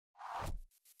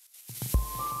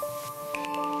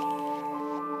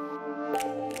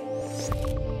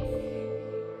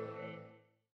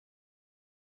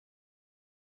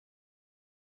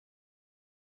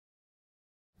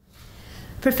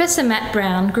Professor Matt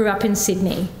Brown grew up in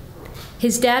Sydney.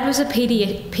 His dad was a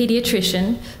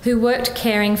paediatrician who worked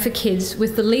caring for kids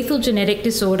with the lethal genetic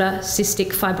disorder cystic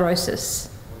fibrosis.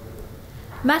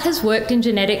 Matt has worked in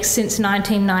genetics since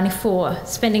 1994,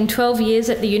 spending 12 years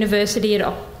at the University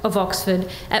of Oxford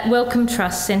at Wellcome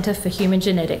Trust Centre for Human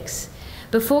Genetics,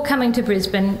 before coming to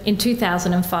Brisbane in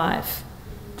 2005.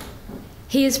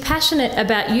 He is passionate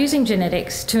about using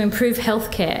genetics to improve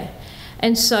healthcare,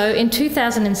 and so in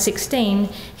 2016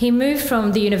 he moved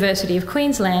from the University of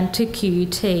Queensland to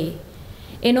QUT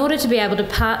in order to be able to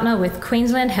partner with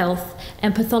Queensland Health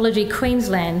and Pathology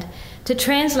Queensland to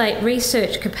translate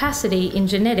research capacity in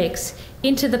genetics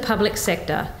into the public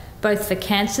sector, both for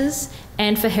cancers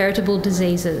and for heritable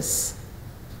diseases.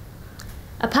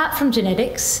 Apart from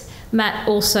genetics, Matt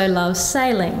also loves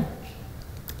sailing.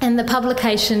 And the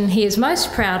publication he is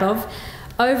most proud of,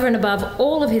 over and above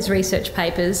all of his research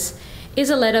papers, is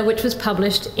a letter which was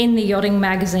published in the yachting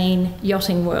magazine,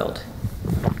 Yachting World.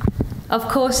 Of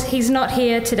course, he's not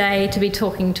here today to be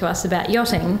talking to us about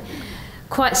yachting.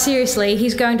 Quite seriously,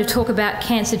 he's going to talk about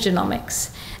cancer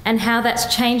genomics and how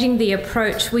that's changing the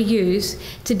approach we use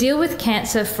to deal with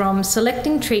cancer, from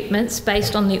selecting treatments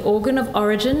based on the organ of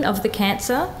origin of the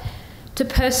cancer to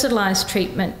personalised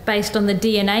treatment based on the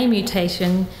DNA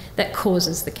mutation that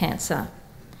causes the cancer.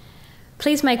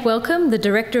 Please make welcome the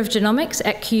Director of Genomics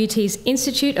at QUT's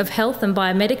Institute of Health and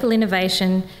Biomedical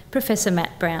Innovation, Professor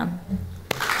Matt Brown.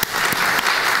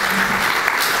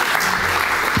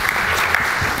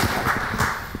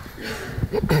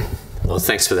 Well,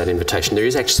 thanks for that invitation. There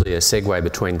is actually a segue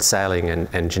between sailing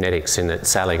and genetics, in that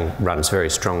sailing runs very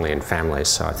strongly in families,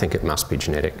 so I think it must be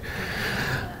genetic.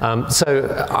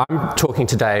 So I'm talking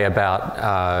today about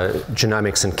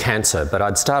genomics and cancer, but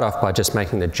I'd start off by just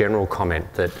making the general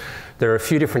comment that there are a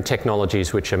few different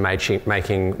technologies which are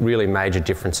making really major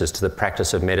differences to the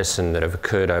practice of medicine that have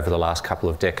occurred over the last couple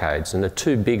of decades. And the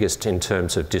two biggest in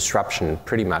terms of disruption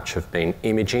pretty much have been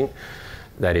imaging,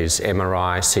 that is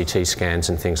MRI, CT scans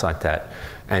and things like that,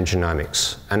 and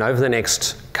genomics. And over the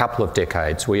next couple of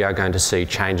decades, we are going to see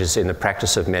changes in the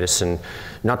practice of medicine,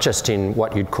 not just in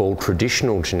what you'd call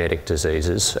traditional genetic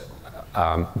diseases,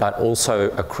 but also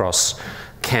across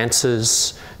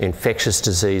cancers, infectious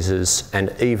diseases,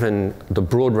 and even the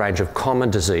broad range of common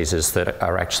diseases that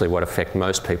are actually what affect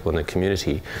most people in the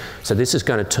community. So this is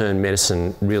going to turn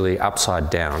medicine really upside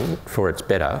down for its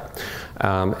better.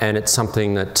 And it's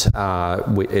something that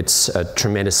it's a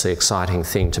tremendously exciting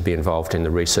thing to be involved in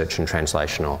the research and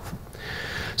translation of.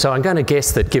 So I'm going to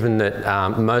guess that, given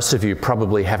that most of you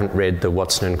probably haven't read the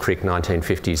Watson and Crick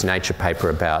 1950s Nature paper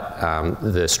about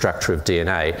the structure of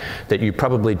DNA, that you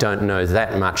probably don't know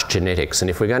that much genetics.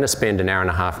 And if we're going to spend an hour and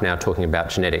a half now talking about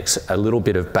genetics, a little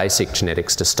bit of basic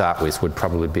genetics to start with would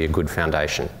probably be a good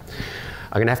foundation.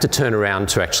 I'm going to have to turn around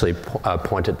to actually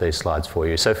point at these slides for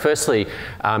you. So firstly,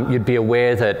 you'd be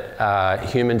aware that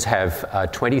humans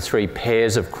have 23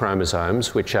 pairs of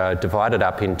chromosomes, which are divided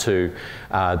up into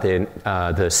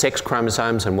the sex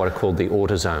chromosomes and what are called the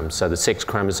autosomes. So the sex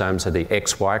chromosomes are the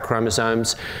XY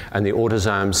chromosomes, and the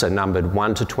autosomes are numbered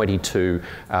 1 to 22,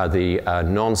 the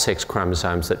non-sex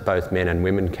chromosomes that both men and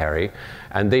women carry.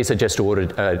 And these are just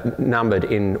numbered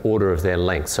in order of their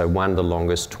length, so 1 the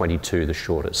longest, 22 the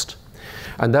shortest.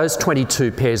 And those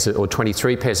 22 pairs, or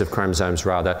 23 pairs of chromosomes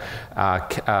rather,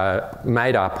 are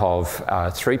made up of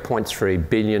 3.3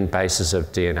 billion bases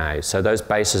of DNA. So those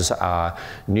bases are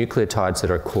nucleotides that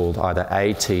are called either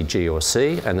A, T, G or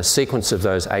C, and the sequence of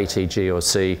those A, T, G or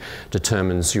C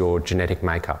determines your genetic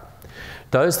makeup.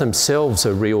 Those themselves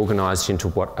are reorganised into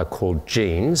what are called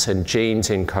genes, and genes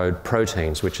encode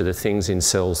proteins, which are the things in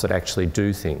cells that actually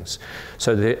do things.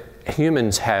 So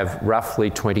humans have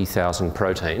roughly 20,000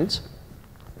 proteins.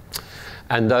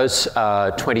 And those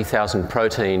 20,000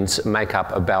 proteins make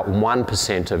up about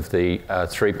 1% of the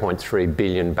 3.3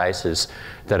 billion bases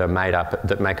that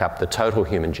make up the total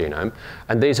human genome.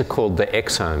 And these are called the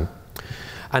exome.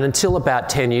 And until about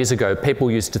 10 years ago,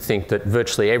 people used to think that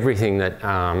virtually everything that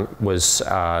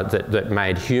that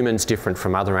made humans different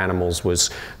from other animals was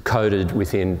coded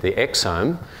within the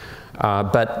exome.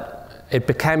 But it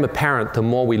became apparent the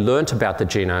more we learnt about the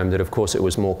genome that, of course, it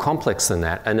was more complex than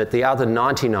that, and that the other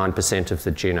 99% of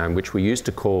the genome, which we used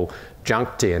to call junk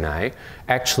DNA,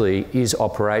 actually is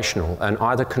operational and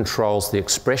either controls the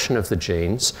expression of the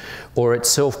genes or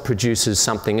itself produces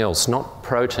something else, not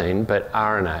protein, but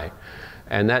RNA.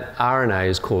 And that RNA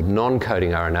is called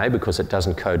non-coding RNA because it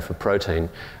doesn't code for protein,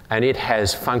 and it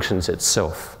has functions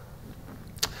itself.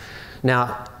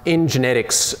 Now, in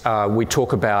genetics, we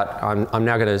talk about, I'm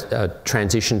now going to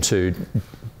transition to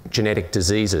genetic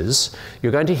diseases.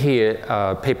 You're going to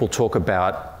hear people talk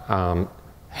about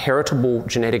heritable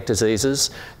genetic diseases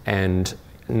and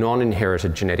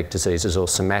non-inherited genetic diseases or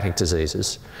somatic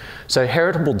diseases. So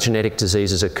heritable genetic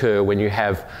diseases occur when you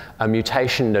have a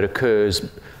mutation that occurs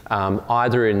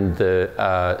either in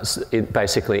the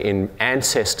basically in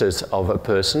ancestors of a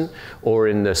person or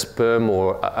in the sperm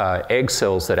or egg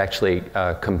cells that actually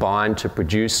combine to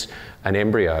produce an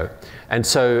embryo. And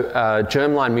so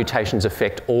germline mutations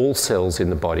affect all cells in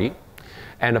the body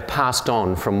and are passed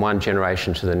on from one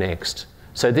generation to the next.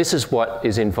 So this is what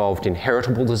is involved in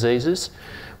heritable diseases,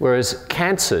 whereas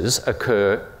cancers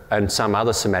occur, and some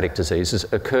other somatic diseases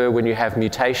occur when you have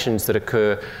mutations that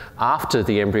occur after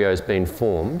the embryo has been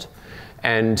formed,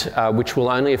 and which will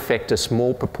only affect a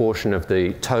small proportion of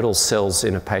the total cells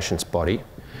in a patient's body,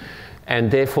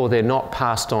 and therefore they're not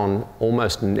passed on,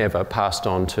 almost never passed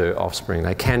on to offspring.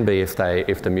 They can be if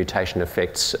the mutation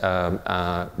affects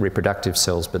reproductive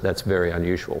cells, but that's very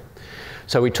unusual.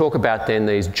 So we talk about then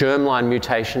these germline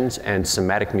mutations and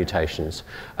somatic mutations.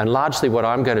 And largely what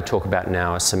I'm going to talk about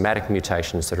now are somatic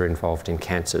mutations that are involved in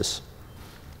cancers.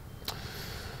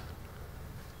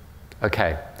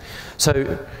 Okay,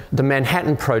 so the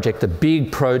Manhattan Project, the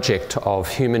big project of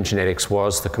human genetics,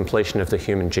 was the completion of the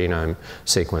human genome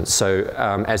sequence. So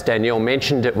as Danielle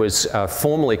mentioned, it was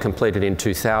formally completed in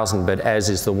 2000, but as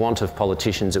is the wont of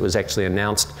politicians, it was actually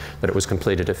announced that it was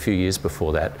completed a few years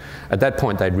before that. At that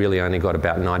point, they'd really only got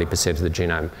about 90% of the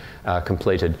genome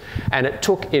completed. And it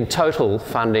took in total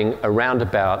funding around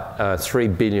about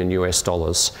 $3 billion US,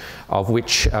 of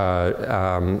which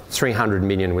 300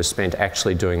 million was spent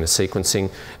actually doing the sequencing.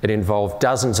 It involved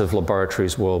dozens of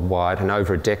laboratories worldwide and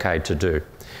over a decade to do.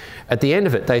 At the end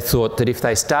of it, they thought that if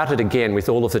they started again with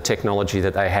all of the technology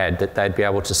that they had, that they'd be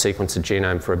able to sequence the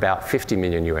genome for about 50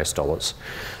 million US dollars,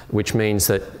 which means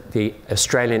that the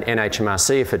Australian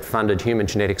NHMRC, if it funded human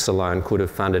genetics alone, could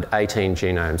have funded 18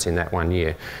 genomes in that 1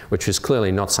 year, which was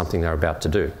clearly not something they're about to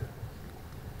do.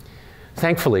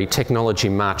 Thankfully, technology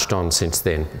marched on since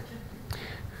then.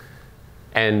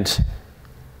 And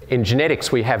in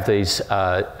genetics, we have these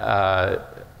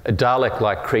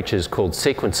Dalek-like creatures called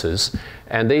sequences,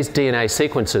 and these DNA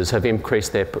sequences have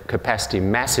increased their capacity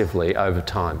massively over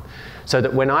time. So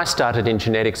that when I started in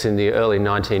genetics in the early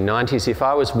 1990s, if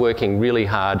I was working really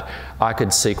hard, I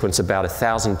could sequence about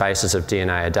 1,000 bases of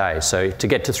DNA a day. So to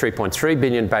get to 3.3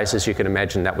 billion bases, you can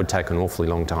imagine that would take an awfully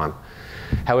long time.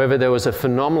 However, there was a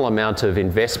phenomenal amount of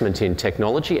investment in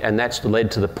technology, and that's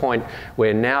led to the point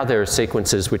where now there are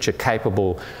sequences which are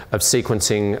capable of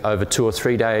sequencing over 2 or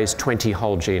 3 days, 20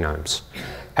 whole genomes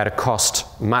at a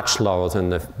cost much lower than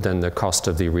the cost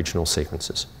of the original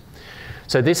sequences.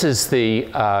 So this is the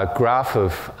graph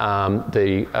of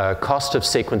the cost of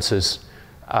sequences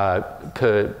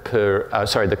the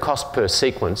cost per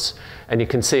sequence. And you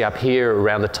can see up here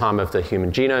around the time of the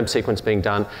human genome sequence being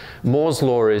done, Moore's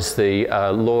law is the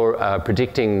law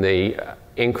predicting the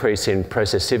increase in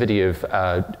processivity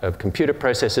of computer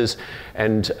processors,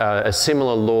 and a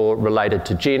similar law related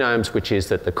to genomes, which is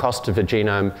that the cost of a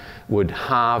genome would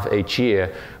halve each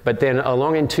year. But then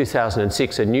along in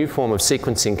 2006, a new form of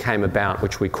sequencing came about,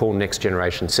 which we call next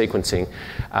generation sequencing,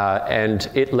 and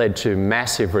it led to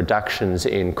massive reductions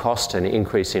in cost and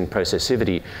increase in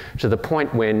processivity, to the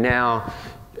point where now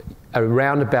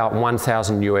around about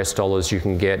 $1,000 US you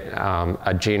can get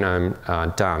a genome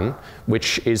done,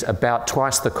 which is about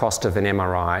twice the cost of an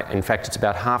MRI. In fact, it's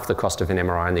about half the cost of an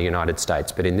MRI in the United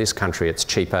States, but in this country it's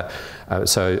cheaper.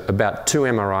 So about 2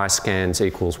 MRI scans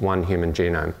equals 1 human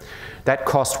genome. That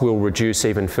cost will reduce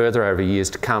even further over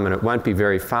years to come, and it won't be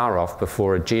very far off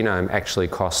before a genome actually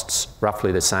costs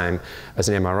roughly the same as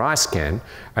an MRI scan.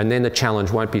 And then the challenge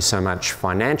won't be so much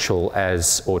financial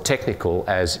or technical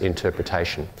as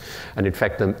interpretation. And in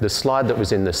fact, the slide that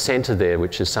was in the center there,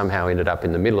 which has somehow ended up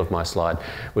in the middle of my slide,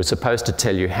 was supposed to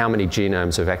tell you how many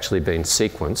genomes have actually been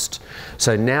sequenced.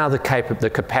 So now the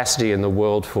capacity in the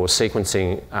world for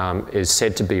sequencing is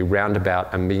said to be round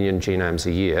about 1 million genomes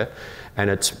a year, and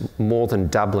it's more than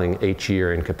doubling each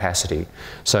year in capacity.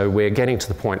 So we're getting to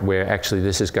the point where actually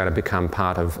this is going to become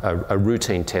part of a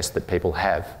routine test that people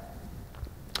have.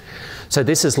 So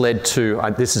this has led to,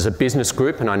 this is a business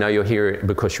group, and I know you're here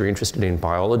because you're interested in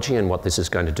biology and what this is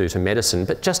going to do to medicine,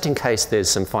 but just in case there's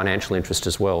some financial interest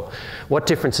as well. What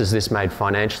difference has this made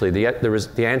financially?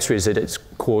 The answer is that it's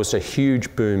caused a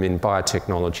huge boom in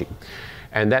biotechnology.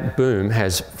 And that boom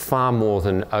has far more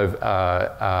than,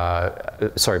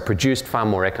 produced far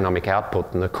more economic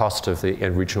output than the cost of the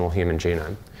original human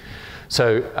genome.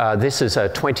 So this is a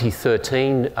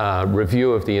 2013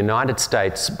 review of the United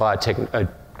States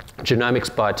genomics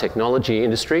biotechnology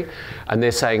industry, and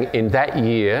they're saying in that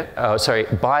year,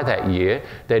 by that year,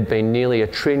 there'd been nearly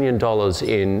 $1 trillion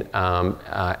in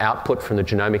output from the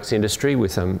genomics industry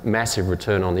with a massive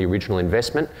return on the original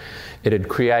investment. It had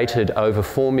created over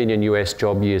 4 million US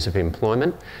job years of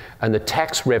employment, and the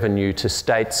tax revenue to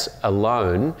states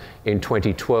alone in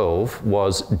 2012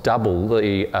 was double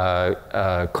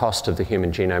the cost of the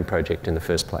Human Genome Project in the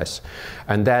first place.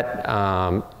 And that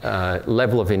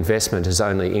level of investment has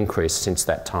only increased since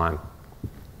that time.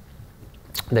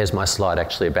 There's my slide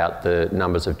actually about the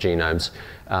numbers of genomes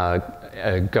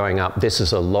going up. This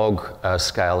is a log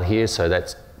scale here, so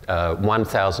that's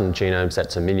 1,000 genomes,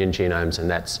 that's 1 million genomes, and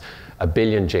that's 1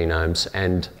 billion genomes,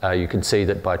 and you can see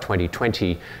that by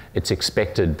 2020 it's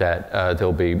expected that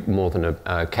there'll be more than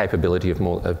a capability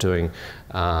of doing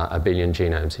 1 billion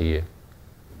genomes a year.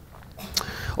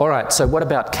 All right, so what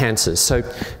about cancers? So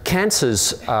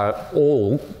cancers are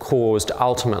all caused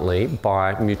ultimately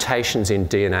by mutations in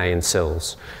DNA in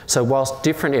cells. So whilst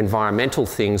different environmental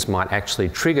things might actually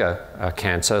trigger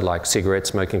cancer, like cigarette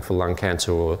smoking for lung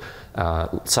cancer or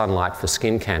sunlight for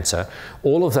skin cancer,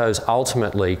 all of those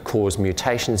ultimately cause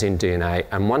mutations in DNA,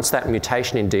 and once that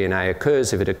mutation in DNA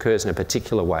occurs, if it occurs in a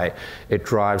particular way, it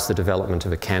drives the development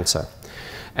of a cancer.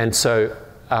 And so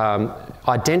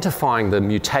identifying the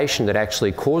mutation that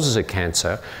actually causes a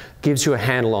cancer gives you a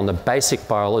handle on the basic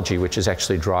biology which is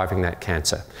actually driving that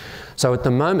cancer. So at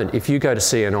the moment, if you go to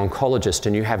see an oncologist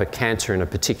and you have a cancer in a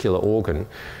particular organ,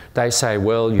 they say,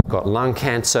 well, you've got lung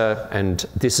cancer, and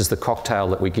this is the cocktail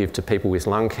that we give to people with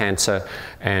lung cancer,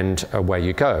 and away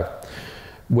you go.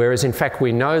 Whereas in fact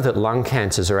we know that lung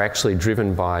cancers are actually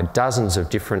driven by dozens of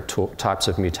different types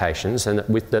of mutations, and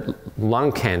that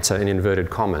lung cancer, in inverted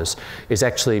commas, is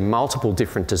actually multiple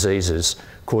different diseases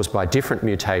caused by different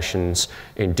mutations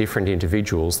in different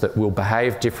individuals that will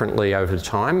behave differently over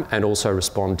time and also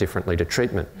respond differently to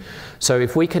treatment. So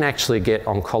if we can actually get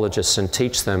oncologists and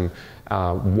teach them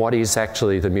what is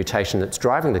actually the mutation that's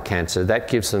driving the cancer, that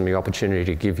gives them the opportunity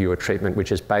to give you a treatment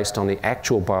which is based on the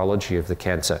actual biology of the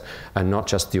cancer and not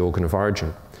just the organ of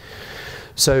origin.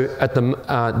 So at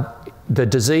the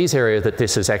disease area that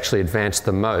this has actually advanced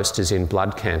the most is in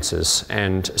blood cancers.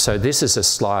 And so this is a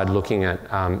slide looking at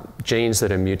genes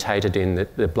that are mutated in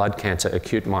the blood cancer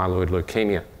acute myeloid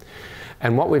leukemia.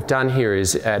 And what we've done here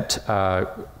is at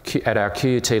our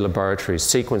QUT laboratories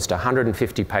sequenced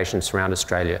 150 patients around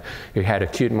Australia who had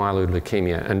acute myeloid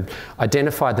leukemia and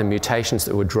identified the mutations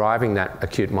that were driving that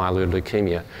acute myeloid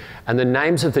leukemia. And the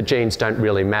names of the genes don't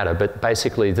really matter, but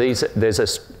basically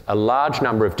there's a large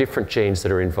number of different genes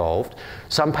that are involved.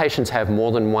 Some patients have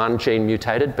more than one gene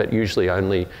mutated, but usually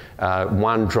only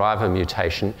one driver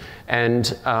mutation. And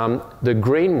the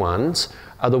green ones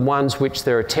are the ones which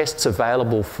there are tests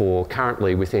available for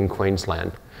currently within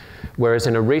Queensland. Whereas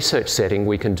in a research setting,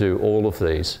 we can do all of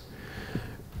these.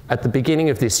 At the beginning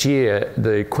of this year,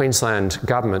 the Queensland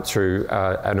government, through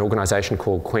an organisation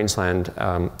called Queensland,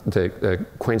 the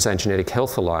Queensland Genetic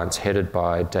Health Alliance, headed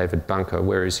by David Bunker,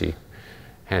 where is he?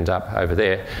 Hand up over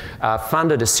there,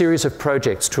 funded a series of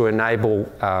projects to enable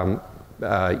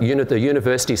the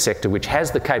university sector, which has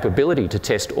the capability to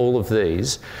test all of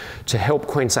these, to help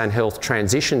Queensland Health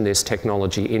transition this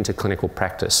technology into clinical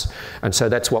practice. And so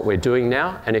that's what we're doing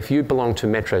now. And if you belong to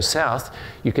Metro South,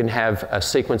 you can have a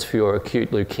sequence for your acute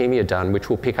leukemia done, which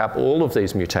will pick up all of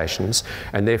these mutations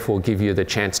and therefore give you the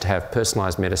chance to have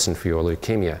personalised medicine for your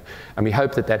leukemia. And we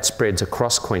hope that that spreads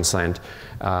across Queensland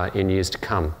in years to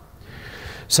come.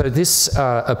 So this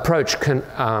approach can,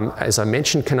 as I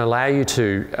mentioned, can allow you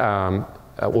to,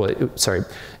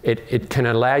 it can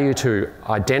allow you to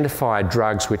identify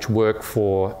drugs which work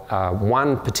for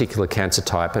one particular cancer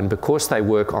type, and because they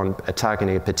work on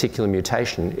targeting a particular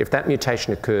mutation, if that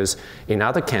mutation occurs in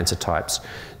other cancer types,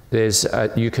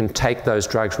 you can take those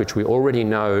drugs which we already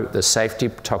know the safety,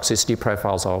 toxicity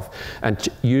profiles of, and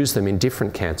use them in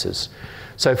different cancers.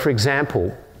 So for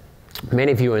example,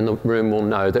 many of you in the room will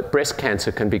know that breast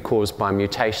cancer can be caused by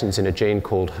mutations in a gene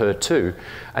called HER2,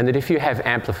 and that if you have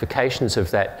amplifications of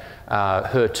that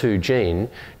HER2 gene,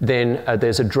 then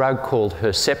there's a drug called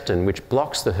Herceptin which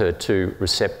blocks the HER2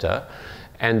 receptor,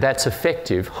 and that's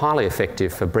effective, highly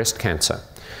effective for breast cancer.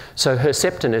 So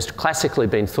Herceptin has classically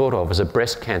been thought of as a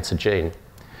breast cancer gene.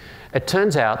 It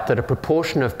turns out that a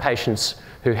proportion of patients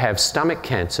who have stomach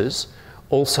cancers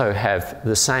also have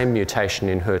the same mutation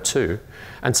in HER2.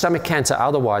 And stomach cancer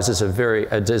otherwise is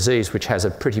a disease which has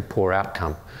a pretty poor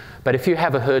outcome. But if you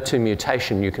have a HER2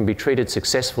 mutation, you can be treated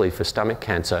successfully for stomach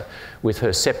cancer with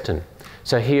Herceptin.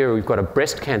 So here we've got a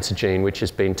breast cancer gene which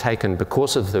has been taken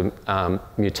because of the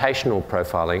mutational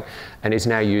profiling and is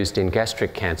now used in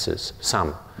gastric cancers,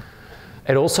 some.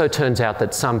 It also turns out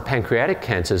that some pancreatic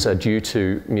cancers are due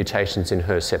to mutations in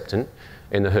Herceptin,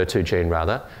 in the HER2 gene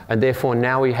rather, and therefore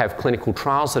now we have clinical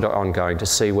trials that are ongoing to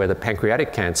see whether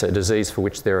pancreatic cancer, a disease for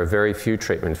which there are very few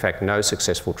treatments, in fact no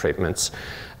successful treatments,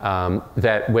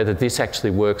 that whether this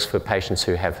actually works for patients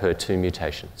who have HER2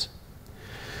 mutations.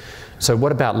 So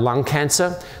what about lung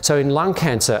cancer? So in lung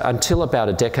cancer, until about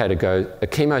a decade ago,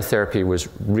 chemotherapy was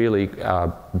really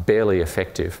barely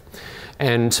effective.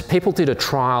 And people did a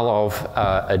trial of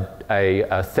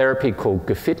a therapy called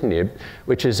gefitinib,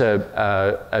 which is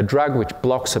a drug which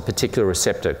blocks a particular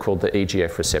receptor called the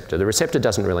EGF receptor. The receptor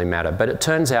doesn't really matter, but it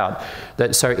turns out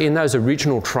that, so in those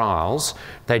original trials,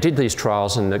 they did these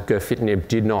trials and the gefitinib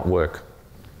did not work.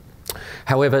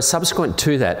 However, subsequent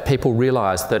to that, people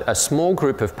realised that a small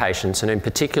group of patients, and in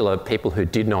particular people who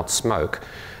did not smoke,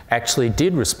 actually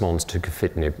did respond to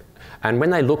gefitinib. And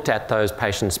when they looked at those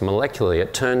patients molecularly,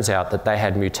 it turns out that they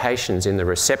had mutations in the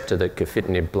receptor that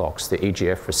gefitinib blocks, the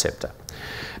EGF receptor.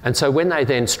 And so when they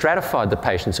then stratified the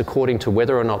patients according to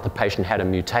whether or not the patient had a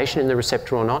mutation in the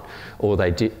receptor or not, or they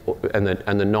did, and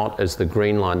the not as the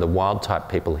green line, the wild type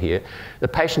people here, the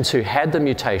patients who had the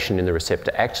mutation in the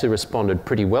receptor actually responded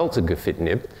pretty well to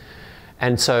gefitinib.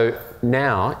 And so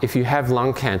now, if you have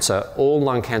lung cancer, all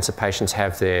lung cancer patients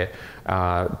have their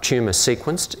tumour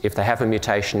sequenced. If they have a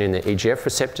mutation in the EGF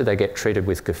receptor, they get treated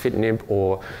with gefitinib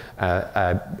or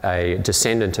a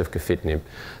descendant of gefitinib.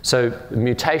 So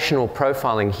mutational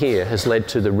profiling here has led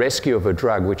to the rescue of a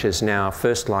drug which is now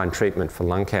first-line treatment for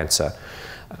lung cancer.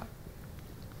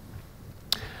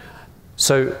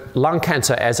 So lung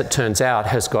cancer, as it turns out,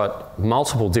 has got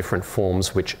multiple different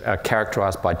forms which are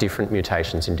characterised by different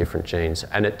mutations in different genes.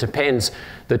 And it depends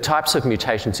the types of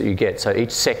mutations that you get. So each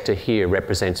sector here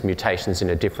represents mutations in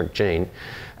a different gene.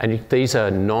 And these are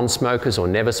non-smokers or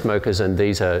never smokers, and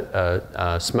these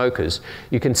are smokers.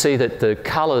 You can see that the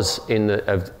colours in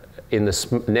the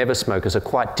never smokers are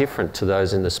quite different to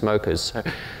those in the smokers.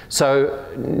 So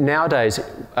nowadays,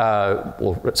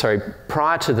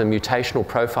 prior to the mutational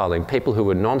profiling, people who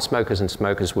were non-smokers and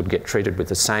smokers would get treated with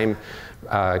the same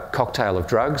cocktail of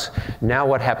drugs. Now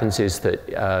what happens is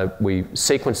that we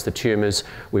sequence the tumours,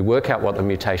 we work out what the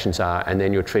mutations are, and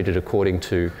then you're treated according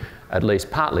to, at least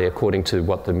partly according to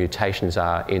what the mutations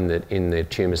are in the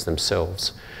tumours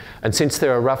themselves. And since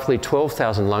there are roughly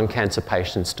 12,000 lung cancer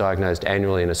patients diagnosed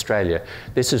annually in Australia,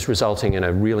 this is resulting in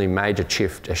a really major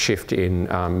shift in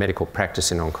medical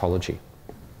practice in oncology.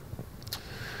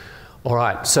 All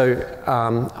right, so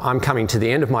I'm coming to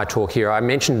the end of my talk here. I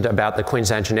mentioned about the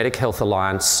Queensland Genetic Health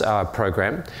Alliance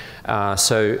program.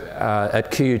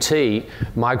 At QUT,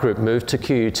 my group moved to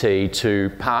QUT to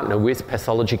partner with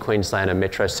Pathology Queensland and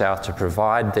Metro South to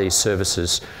provide these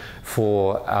services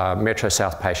for Metro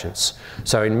South patients.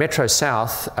 So in Metro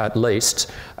South, at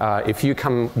least, if you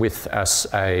come with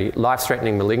a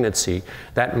life-threatening malignancy,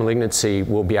 that malignancy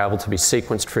will be able to be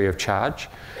sequenced free of charge.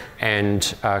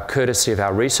 And courtesy of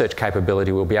our research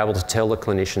capability, we'll be able to tell the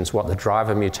clinicians what the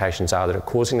driver mutations are that are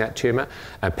causing that tumour,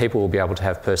 and people will be able to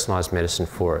have personalised medicine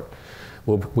for it.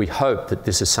 We hope that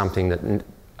this is something that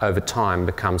over time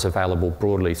becomes available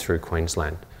broadly through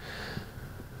Queensland.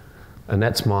 And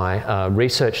that's my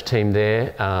research team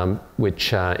there,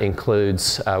 which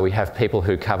includes, we have people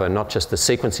who cover not just the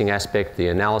sequencing aspect, the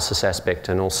analysis aspect,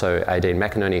 and also Aideen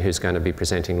McInerney, who's going to be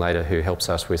presenting later, who helps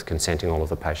us with consenting all of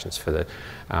the patients for the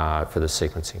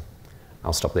sequencing.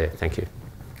 I'll stop there. Thank you.